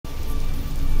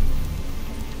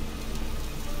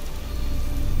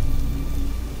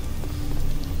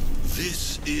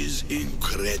is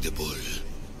incredible.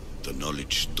 The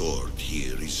knowledge stored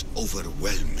here is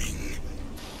overwhelming.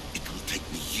 It will take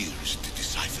me years to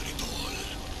decipher it all.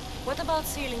 What about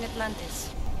sealing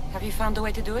Atlantis? Have you found a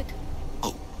way to do it?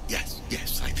 Oh, yes,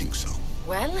 I think so.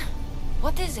 Well,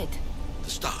 what is it? The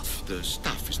staff. The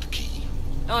staff is the key.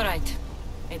 All right.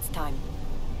 It's time.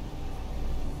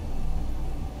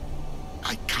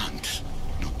 I can't.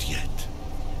 Not yet.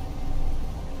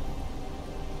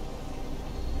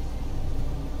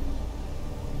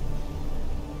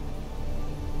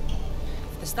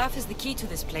 The staff is the key to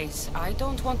this place. I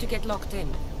don't want to get locked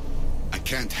in. I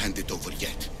can't hand it over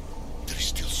yet. There is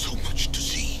still so much to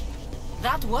see.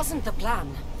 That wasn't the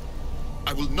plan.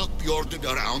 I will not be ordered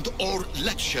around or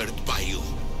lectured by you.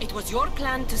 It was your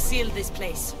plan to seal this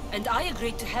place, and I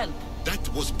agreed to help. That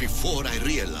was before I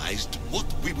realized what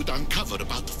we would uncover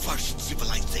about the first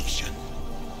civilization.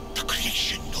 The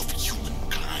creation of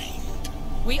humankind.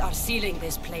 We are sealing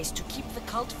this place to keep the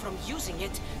cult from using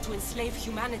it to enslave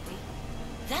humanity.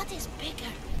 That is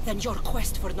bigger than your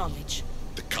quest for knowledge.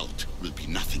 The cult will be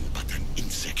nothing but an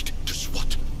insect to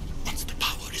swat once the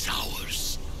power is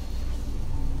ours.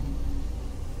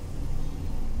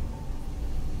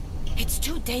 It's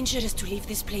too dangerous to leave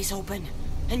this place open,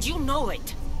 and you know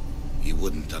it. You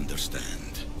wouldn't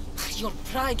understand. Your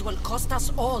pride will cost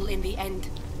us all in the end.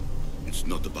 It's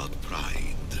not about pride.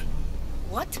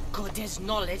 What good is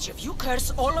knowledge if you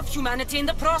curse all of humanity in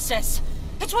the process?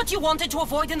 It's what you wanted to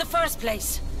avoid in the first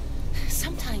place.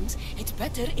 Sometimes it's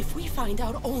better if we find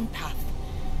our own path.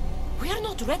 We are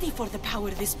not ready for the power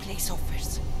this place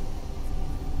offers.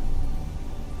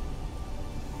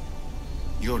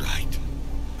 You're right.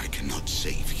 I cannot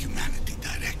save humanity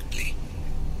directly,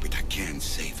 but I can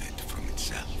save it from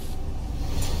itself.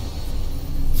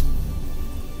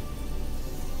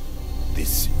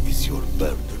 This is your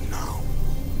burden now.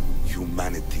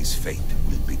 Humanity's fate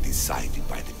will be decided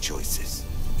by the choices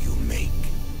you make.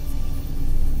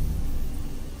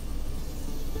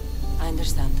 I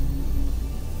understand.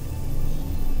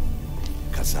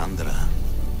 Cassandra,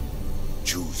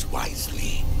 choose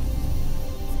wisely.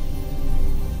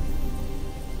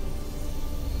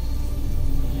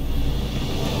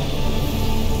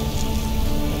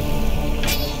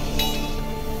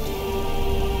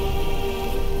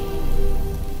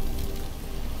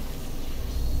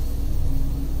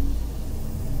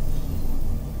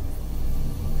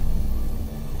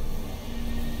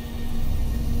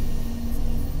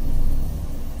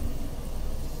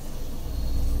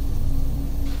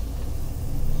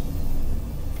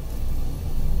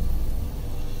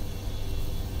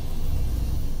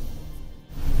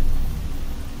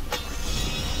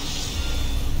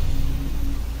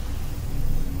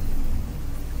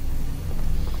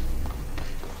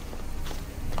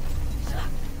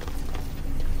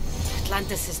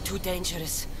 Atlantis is too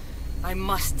dangerous. I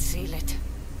must seal it.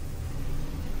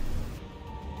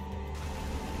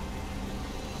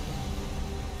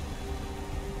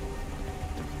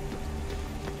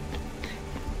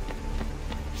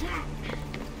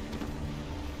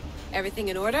 Everything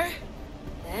in order?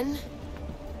 Then...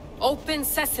 open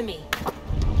sesame!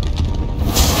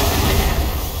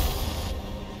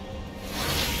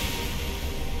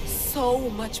 So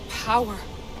much power!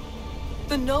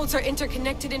 The nodes are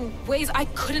interconnected in ways I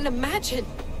couldn't imagine.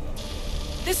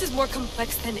 This is more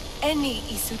complex than any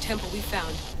Isu temple we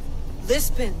found.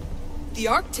 Lisbon, the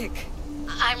Arctic.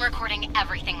 I'm recording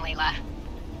everything, Layla.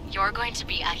 You're going to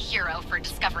be a hero for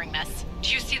discovering this.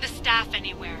 Do you see the staff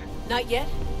anywhere? Not yet,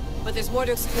 but there's more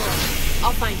to explore.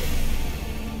 I'll find it.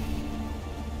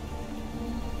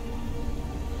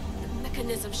 The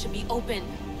mechanism should be open.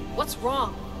 What's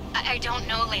wrong? I don't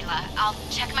know, Layla. I'll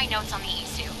check my notes on the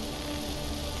Isu.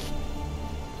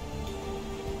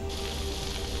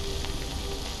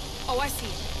 Oh, I see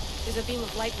it. There's a beam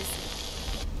of light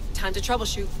missing. Time to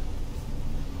troubleshoot.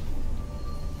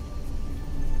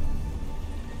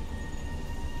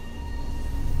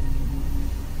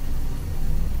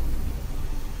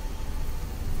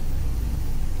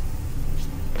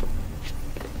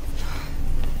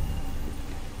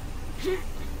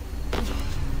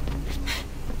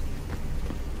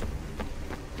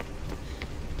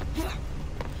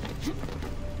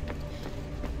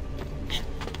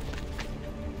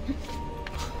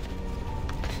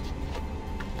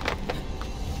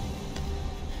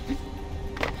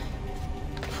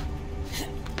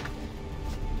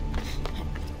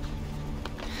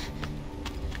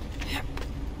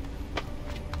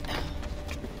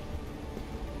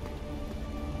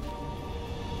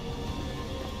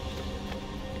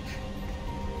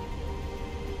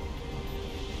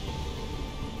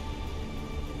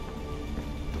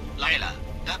 Layla,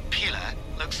 that pillar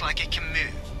Looks like it can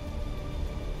move.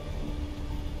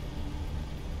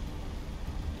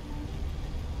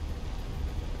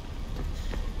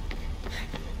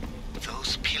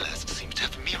 Those pillars seem to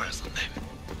have mirrors on them.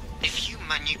 If you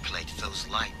manipulate those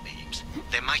light beams,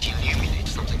 they might illuminate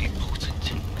something important.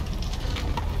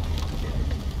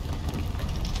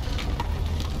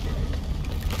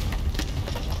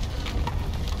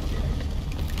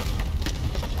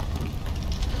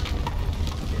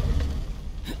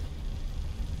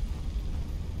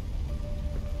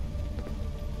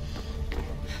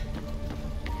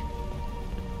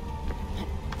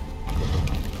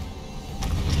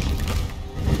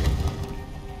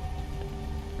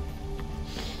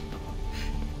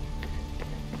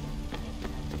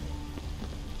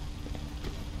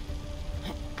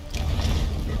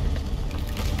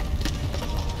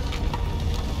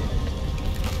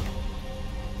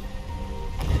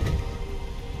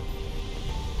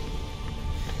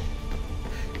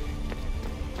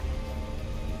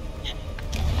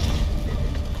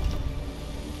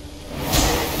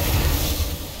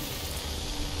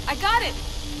 I got it!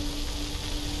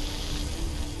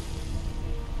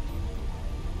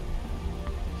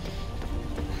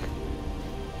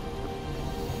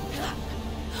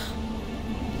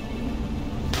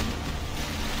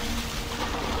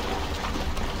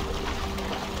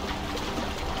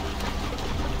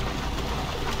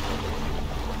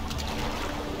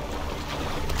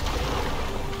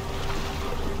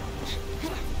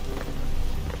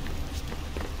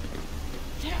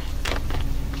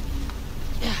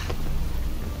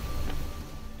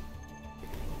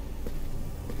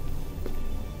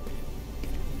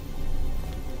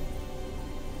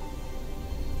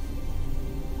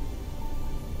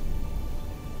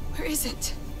 Where is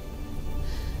it?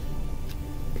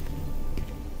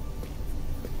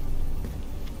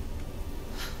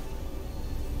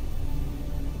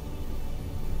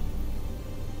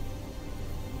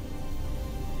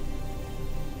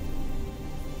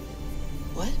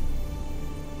 What?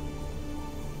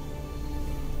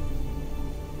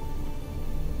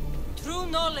 True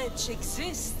knowledge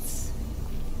exists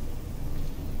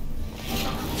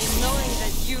in knowing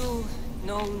that you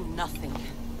know nothing.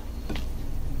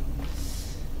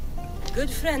 Good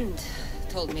friend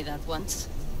told me that once.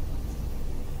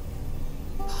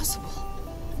 Possible.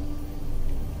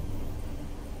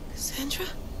 Cassandra?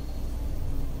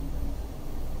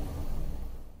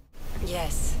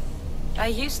 Yes. I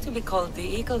used to be called the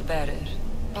Eagle Bearer,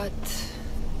 but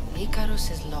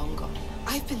Icarus is long gone.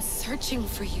 I've been searching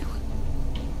for you.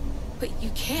 But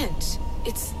you can't.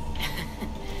 It's...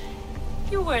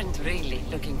 You weren't really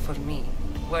looking for me,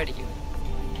 were you?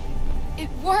 It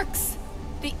works!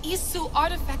 The Isu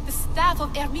artifact, the staff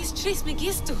of Hermes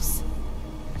Trismegistus.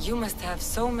 You must have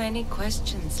so many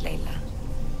questions, Layla.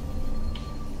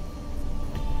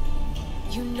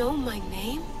 You know my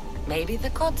name? Maybe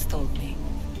the gods told me.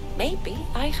 Maybe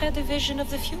I had a vision of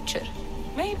the future.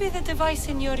 Maybe the device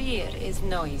in your ear is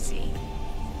noisy.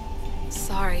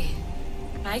 Sorry.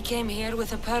 I came here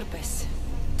with a purpose.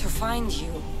 To find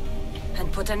you.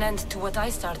 And put an end to what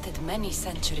I started many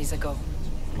centuries ago.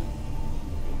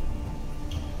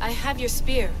 I have your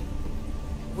spear.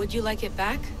 Would you like it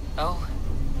back? Oh?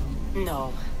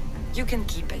 No. You can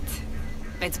keep it.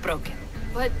 It's broken.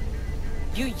 But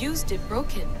you used it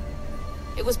broken.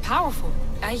 It was powerful.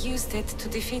 I used it to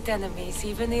defeat enemies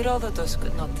even Herodotus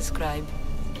could not describe.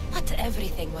 But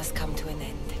everything must come to an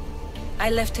end.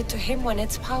 I left it to him when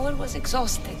its power was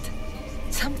exhausted.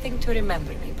 Something to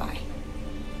remember me by.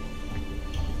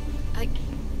 I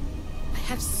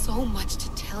have so much to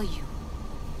tell you.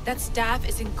 That staff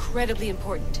is incredibly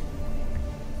important.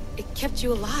 It kept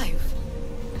you alive.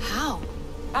 How?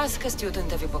 Ask a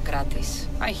student of Hippocrates.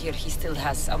 I hear he still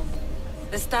has some.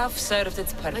 The staff served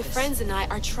its purpose. My friends and I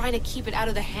are trying to keep it out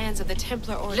of the hands of the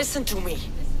Templar Order. Listen to me.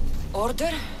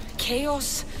 Order,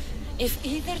 chaos. If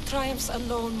either triumphs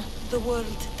alone, the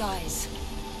world dies.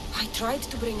 I tried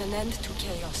to bring an end to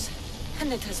chaos,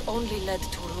 and it has only led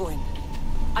to ruin.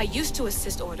 I used to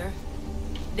assist Order.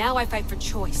 Now I fight for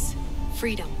choice.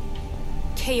 Freedom.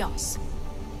 Chaos.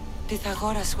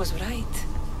 Pythagoras was right.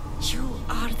 You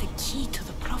are the key to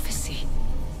the prophecy.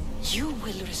 You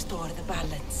will restore the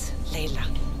balance, Layla.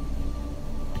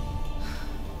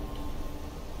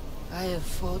 I have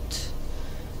fought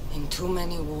in too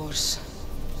many wars.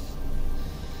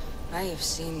 I have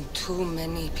seen too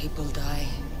many people die.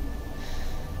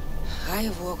 I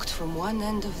have walked from one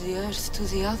end of the earth to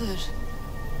the other.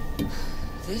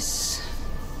 This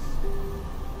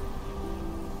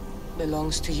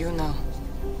belongs to you now.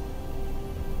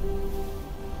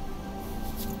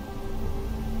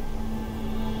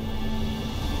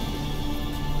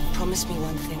 promise me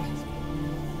one thing.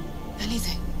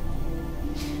 Anything.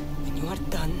 When you are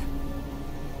done,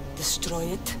 destroy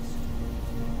it.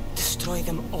 Destroy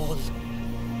them all.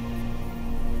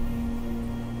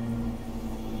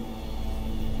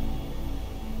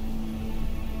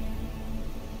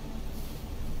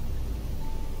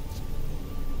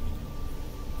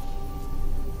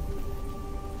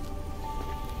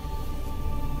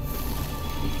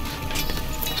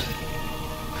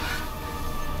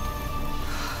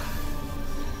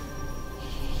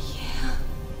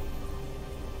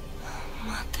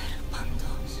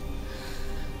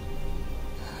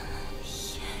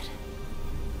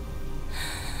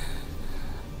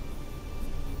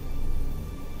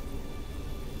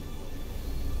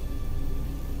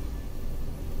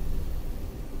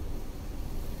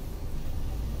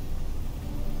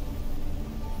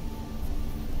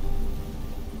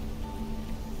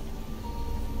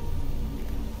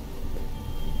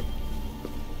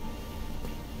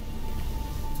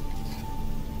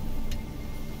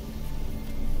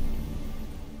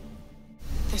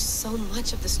 There's so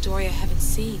much of the story I haven't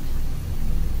seen.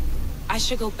 I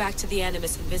should go back to the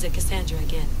Animus and visit Cassandra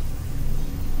again.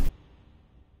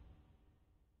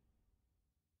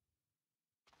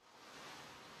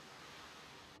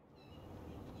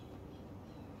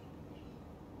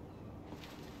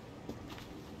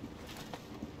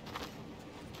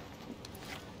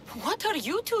 What are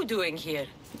you two doing here?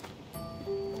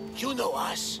 You know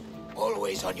us.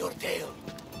 Always on your tail.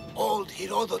 Old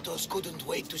Herodotus couldn't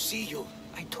wait to see you.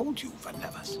 I told you,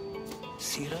 Varnavas.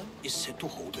 Sira is said to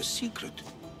hold a secret.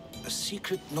 A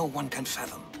secret no one can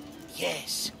fathom.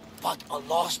 Yes, but a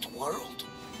lost world?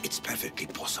 It's perfectly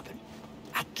possible.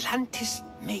 Atlantis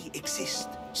may exist.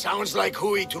 Sounds like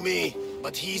Hui to me,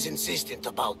 but he's insistent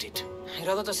about it.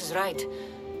 Herodotus is right.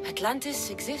 Atlantis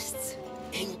exists.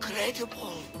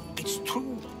 Incredible. It's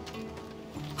true.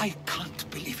 I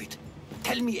can't believe it.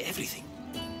 Tell me everything.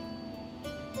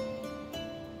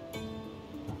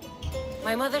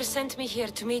 My mother sent me here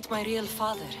to meet my real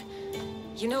father.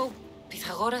 You know,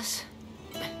 Pythagoras?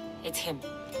 It's him.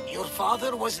 Your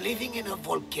father was living in a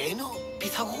volcano?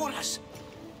 Pythagoras.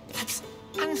 That's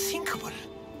unthinkable.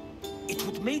 It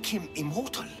would make him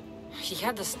immortal. He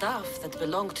had the staff that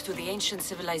belonged to the ancient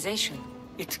civilization.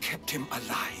 It kept him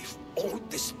alive all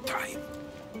this time.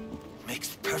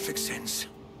 Makes perfect sense.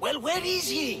 Well, where is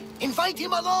he? Invite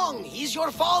him along. He's your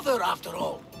father, after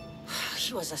all.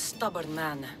 He was a stubborn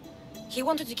man. He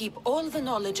wanted to keep all the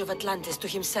knowledge of Atlantis to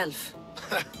himself.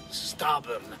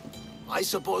 Stubborn. I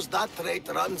suppose that trait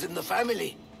runs in the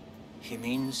family. He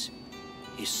means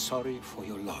he's sorry for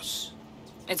your loss.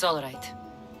 It's all right.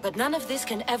 But none of this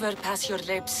can ever pass your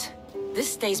lips.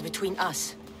 This stays between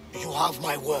us. You have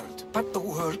my word. But the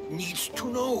world needs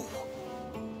to know.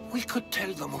 We could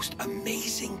tell the most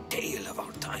amazing tale of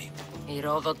our time.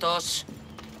 Herodotus.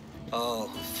 Oh,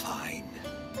 fine.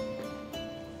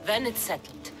 Then it's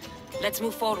settled. Let's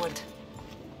move forward.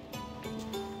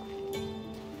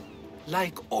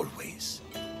 Like always.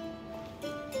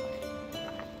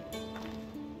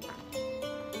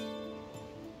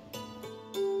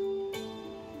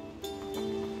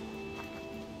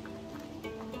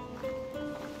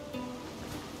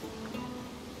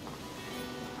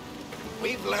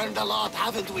 We've learned a lot,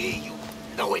 haven't we? You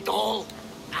know it all.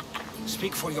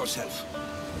 Speak for yourself.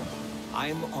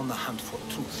 I'm on the hunt for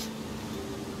truth.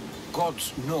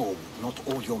 Gods know not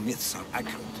all your myths are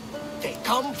accurate. They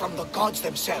come from the gods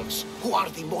themselves, who are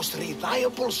the most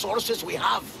reliable sources we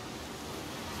have.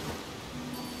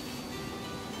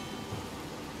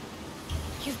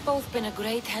 You've both been a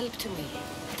great help to me.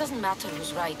 It doesn't matter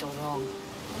who's right or wrong.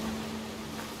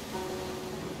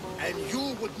 And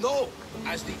you would know,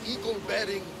 as the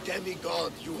eagle-bearing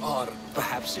demigod you are.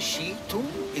 Perhaps she, too,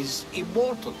 is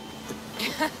immortal.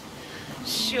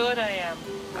 Sure I am.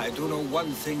 I do know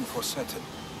one thing for certain.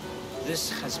 This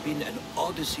has been an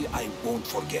Odyssey I won't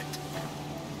forget.